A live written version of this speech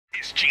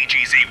It's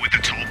GGZII with the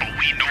toll, but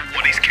we know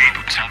what he's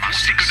capable of.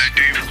 What's he gonna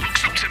do?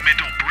 Looks up to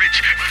middle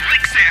bridge,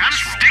 flicks it and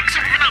sticks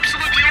it with an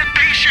absolutely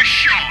audacious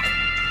shot.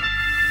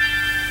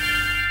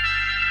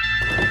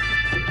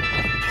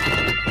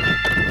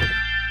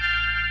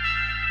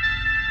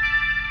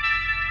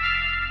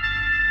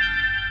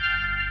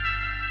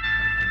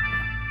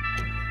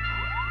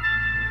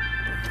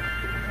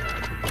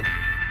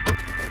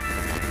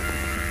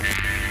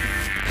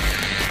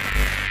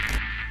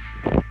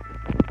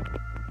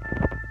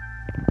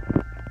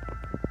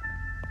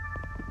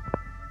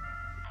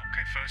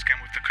 First game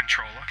with the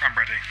controller. I'm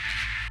ready.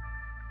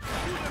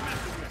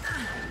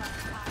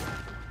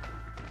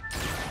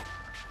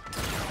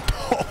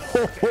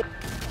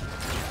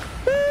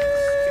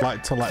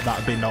 Like to let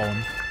that be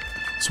known.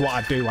 It's what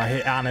I do. I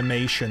hit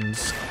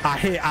animations.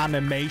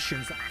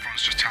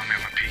 Everyone's just telling me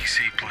I'm a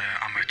PC player.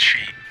 I'm a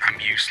cheat. I'm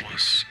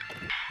useless.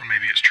 Or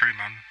maybe it's true,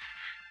 man.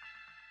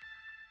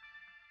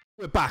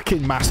 We're back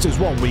in Masters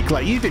 1 week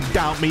later. You didn't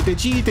doubt me,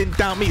 did you? You didn't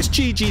doubt me. It's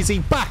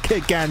GGZII back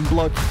again,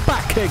 blood.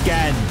 Back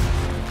again.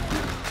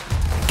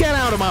 Get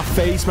out of my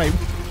face, mate.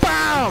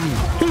 Bam!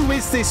 Who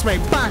is this,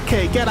 mate?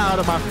 Bakke, get out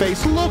of my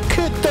face. Look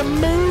at the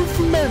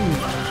movement.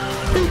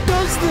 Who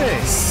does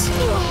this?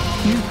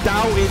 You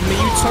doubted me.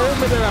 You told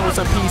me that I was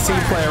a PC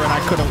player and I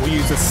couldn't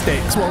use the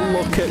sticks. Well,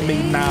 look at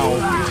me now.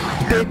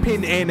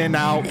 Dipping in and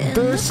out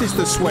versus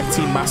the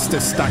sweaty Master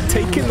Stack.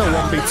 Taking the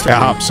 1v2.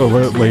 Yeah,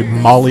 absolutely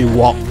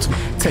mollywopped.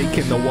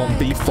 Taking the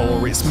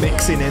 1v4. It's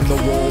mixing in the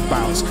wall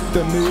bounce,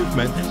 the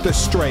movement, the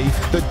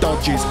strafe, the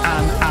dodges,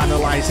 and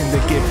analysing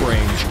the give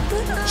range.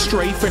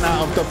 Strafing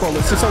out of the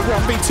bullets. It's a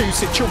 1v2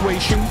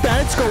 situation.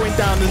 Bed's going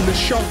down in the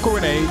shot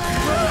grenade.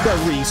 They're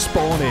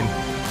respawning.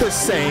 The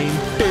same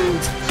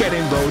dudes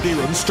getting roadie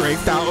run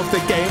strafed out of the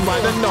game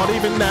like they're not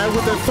even there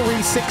with a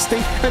 360.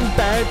 And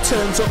Baird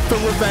turns up for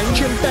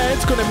revenge, and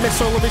Baird's gonna miss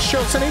all of his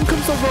shots, and in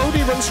comes the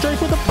roadie run strafe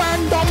with a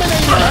bang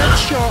dominating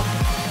headshot.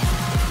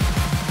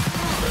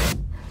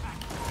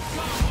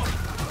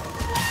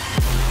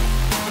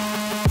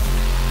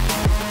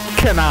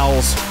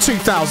 Canals,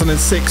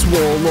 2006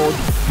 Warlord,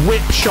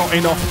 whip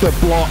shotting off the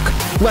block.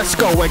 Let's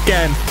go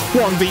again.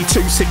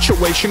 1v2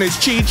 situation is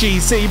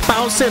GGZII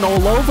bouncing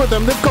all over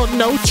them. They've got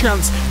no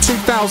chance.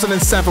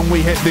 2007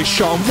 we hit this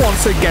shot, and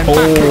once again,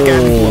 back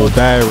again. Oh,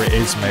 there it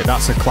is, mate.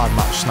 That's a clan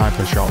match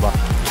sniper shot, that.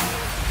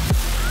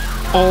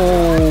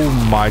 Oh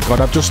my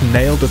god, I've just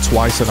nailed it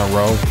twice in a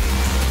row.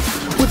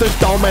 With a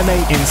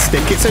dominating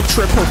stick, it's a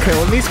triple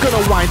kill, and he's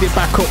going to wind it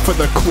back up for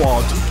the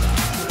quad.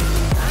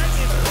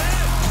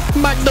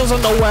 Mac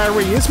doesn't know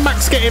where he is.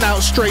 Mac's getting out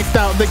strafed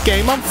out of the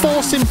game. I'm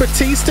forcing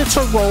Batista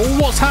to roll.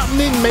 What's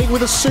happening, mate,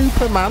 with a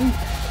Superman?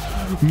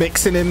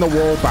 Mixing in the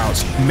wall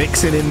bounce,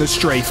 mixing in the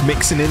strafe,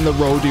 mixing in the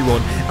roadie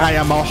run. I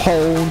am a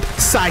honed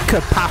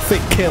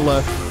psychopathic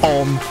killer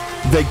on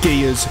the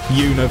Gears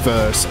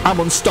universe. I'm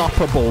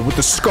unstoppable with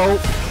the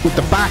scope, with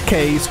the back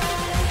A's,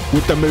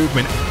 with the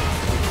movement.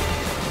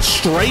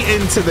 Straight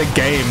into the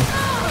game.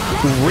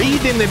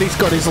 Reading that he's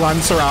got his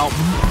Lancer out,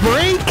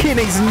 breaking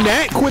his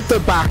neck with the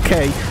back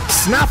A,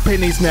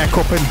 snapping his neck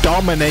up and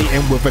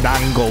dominating with an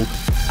angle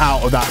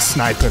out of that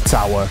sniper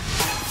tower.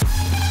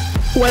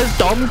 Where's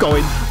Dom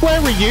going? Where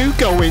are you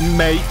going,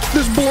 mate?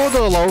 There's blood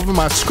all over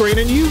my screen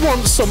and you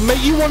want some,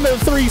 mate. You want a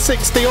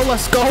 360? Oh,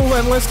 let's go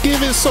then, let's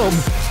give it some.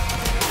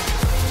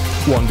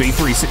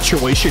 1v3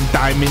 situation,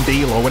 Diamond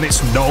Elo, and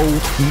it's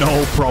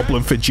no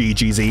problem for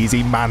GGZII.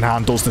 He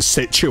manhandles the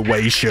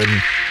situation.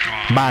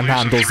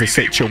 Manhandles the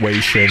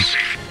situation.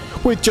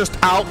 With just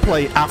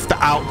outplay after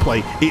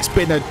outplay. It's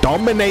been a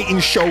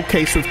dominating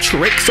showcase with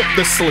tricks up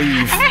the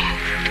sleeve.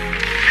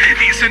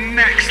 It's a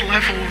next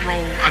level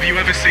roll. Have you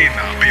ever seen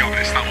that? Be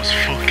honest, that was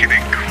fucking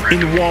incredible.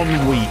 In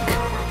 1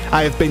 week,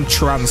 I have been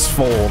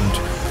transformed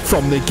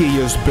from the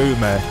Gears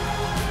Boomer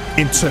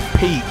into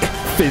peak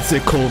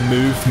physical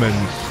movement.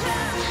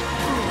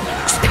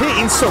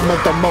 Hitting some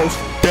of the most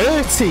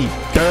dirty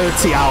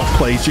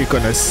outplays you're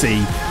gonna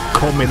see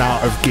coming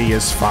out of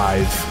Gears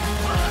 5.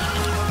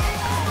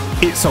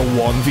 It's a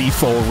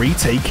 1v4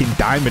 retaking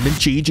Diamond, and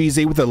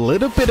GGZII with a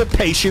little bit of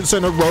patience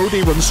and a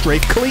roadie run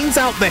straight cleans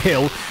out the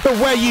hill. And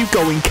where you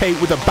going, Kate,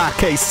 with a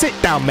back A? Sit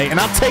down, mate, and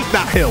I'll take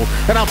that hill.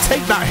 And I'll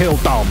take that hill,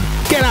 Dom.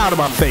 Get out of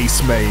my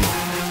face, mate.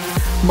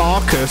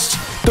 Marcus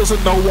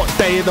doesn't know what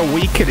day of the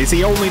week it is.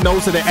 He only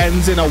knows that it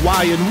ends in a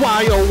Y. And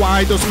why, oh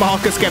why, does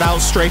Marcus get out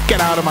straight, get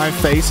out of my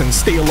face, and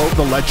steal up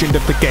the legend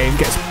of the game?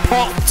 Gets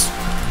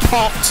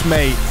popped,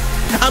 mate.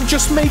 I'm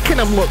just making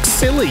him look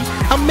silly.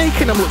 I'm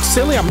making him look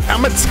silly.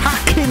 I'm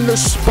attacking the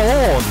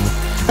spawn.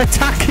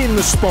 Attacking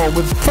the spawn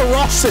with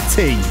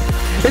ferocity.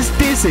 As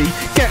Dizzy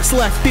gets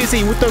left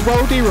dizzy with the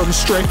roadie run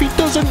strafe, he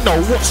doesn't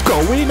know what's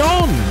going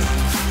on.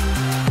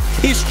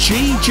 It's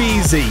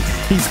GGZII.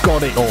 He's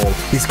got it all.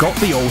 He's got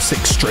the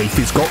 06 strafe.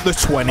 He's got the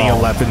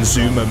 2011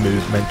 Zoomer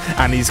movement.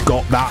 And he's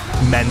got that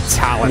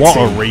mentality. What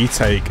a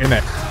retake,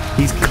 innit?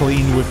 He's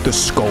clean with the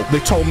scope. They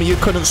told me you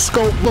couldn't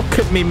scope. Look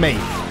at me,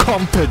 mate.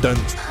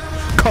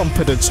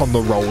 Confidence on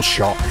the roll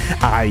shot.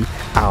 I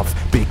have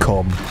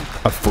become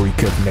a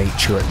freak of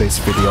nature at this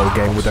video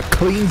game with a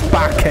clean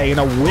back A and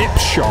a whip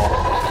shot.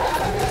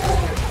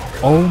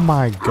 Oh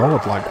my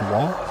god, like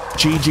what?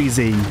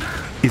 GGZII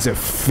is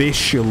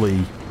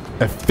officially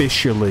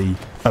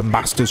a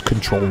Masters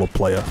controller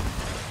player.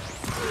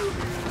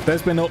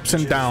 There's been ups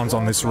and downs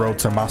on this road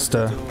to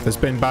Master. There's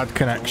been bad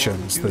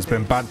connections, there's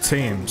been bad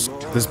teams,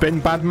 there's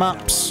been bad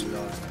maps,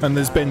 and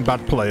there's been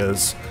bad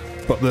players.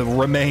 But there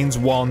remains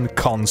one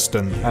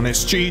constant, and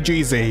it's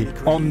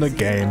GGZII on the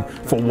game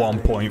for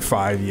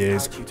 1.5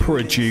 years,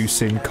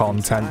 producing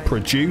content,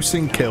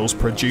 producing kills,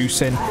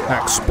 producing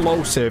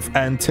explosive,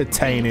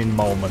 entertaining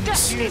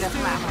moments.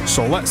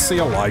 So let's see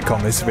a like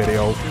on this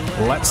video,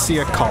 let's see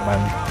a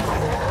comment,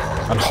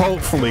 and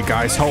hopefully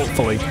guys,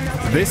 hopefully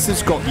this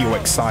has got you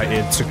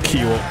excited to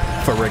queue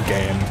up for a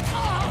game.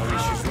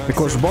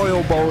 Because boy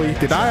oh boy,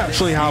 did I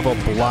actually have a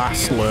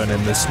blast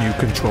learning this new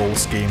control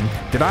scheme.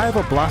 Did I have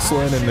a blast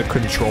learning the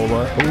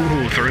controller?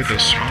 Ooh, through the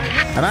smoke.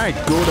 And I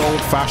had good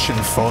old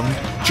fashioned fun,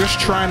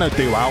 just trying to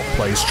do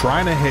outplays,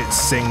 trying to hit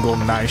single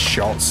nice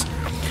shots,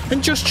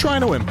 and just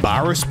trying to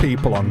embarrass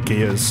people on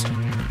gears.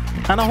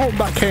 And I hope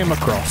that came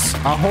across.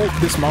 I hope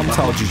this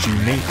montage is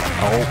unique.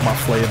 I hope my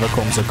flavour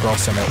comes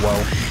across in it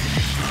well.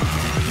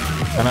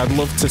 And I'd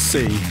love to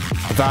see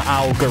that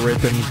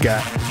algorithm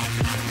get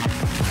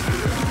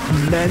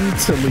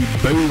mentally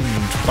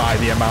boomed by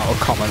the amount of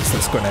comments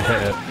that's going to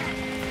hit it.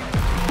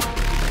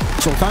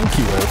 So thank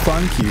you all,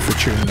 thank you for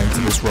tuning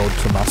into this road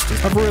to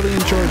Masters. I've really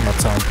enjoyed my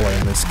time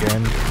playing this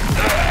game.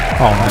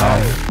 Oh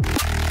man,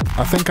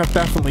 I think I've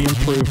definitely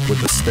improved with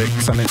the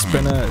sticks, and it's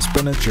been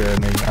a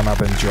journey, and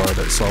I've enjoyed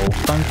it. So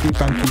thank you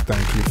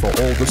for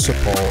all the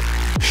support.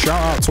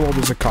 Shout out to all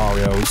the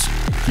Zacarios.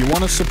 If you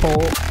want to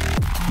support,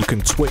 you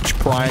can Twitch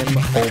Prime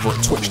over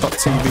at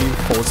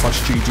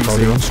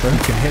twitch.tv/GGZII. You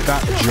can hit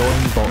that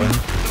join button,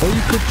 or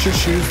you could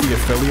just use the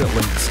affiliate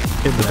links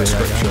in the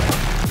description.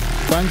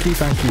 Thank you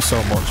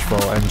so much for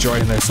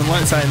enjoying this, and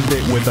let's end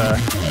it with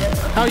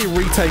how you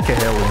retake a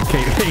hill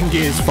in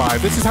Gears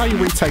 5. This is how you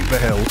retake the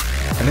hill,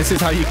 and this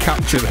is how you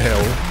capture the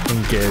hill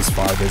in Gears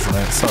 5, isn't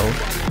it? So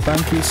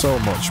thank you so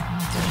much.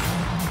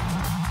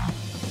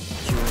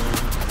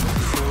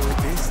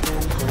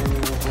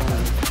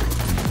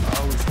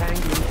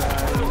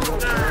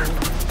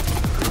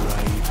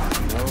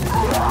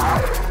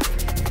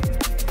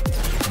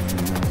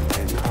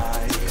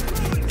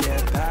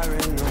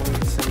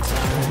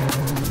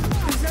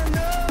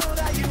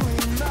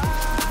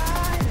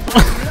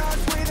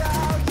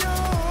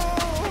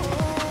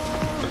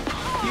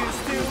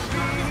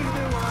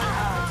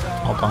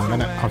 Hold on a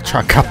minute, I'll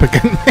try cap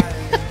again.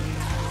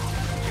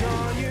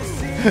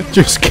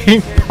 Just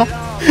keep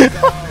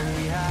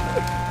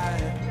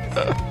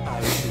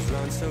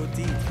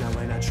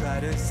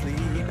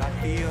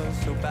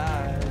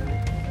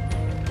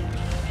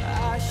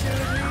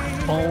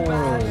Oh,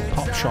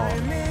 pop shot.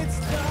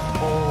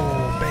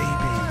 Oh, baby.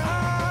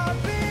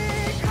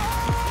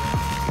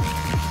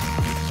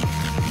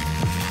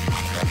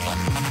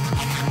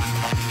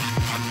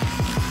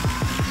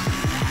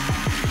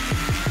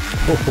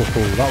 Oh,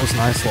 that was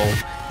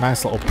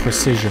nice little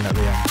precision at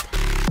the end.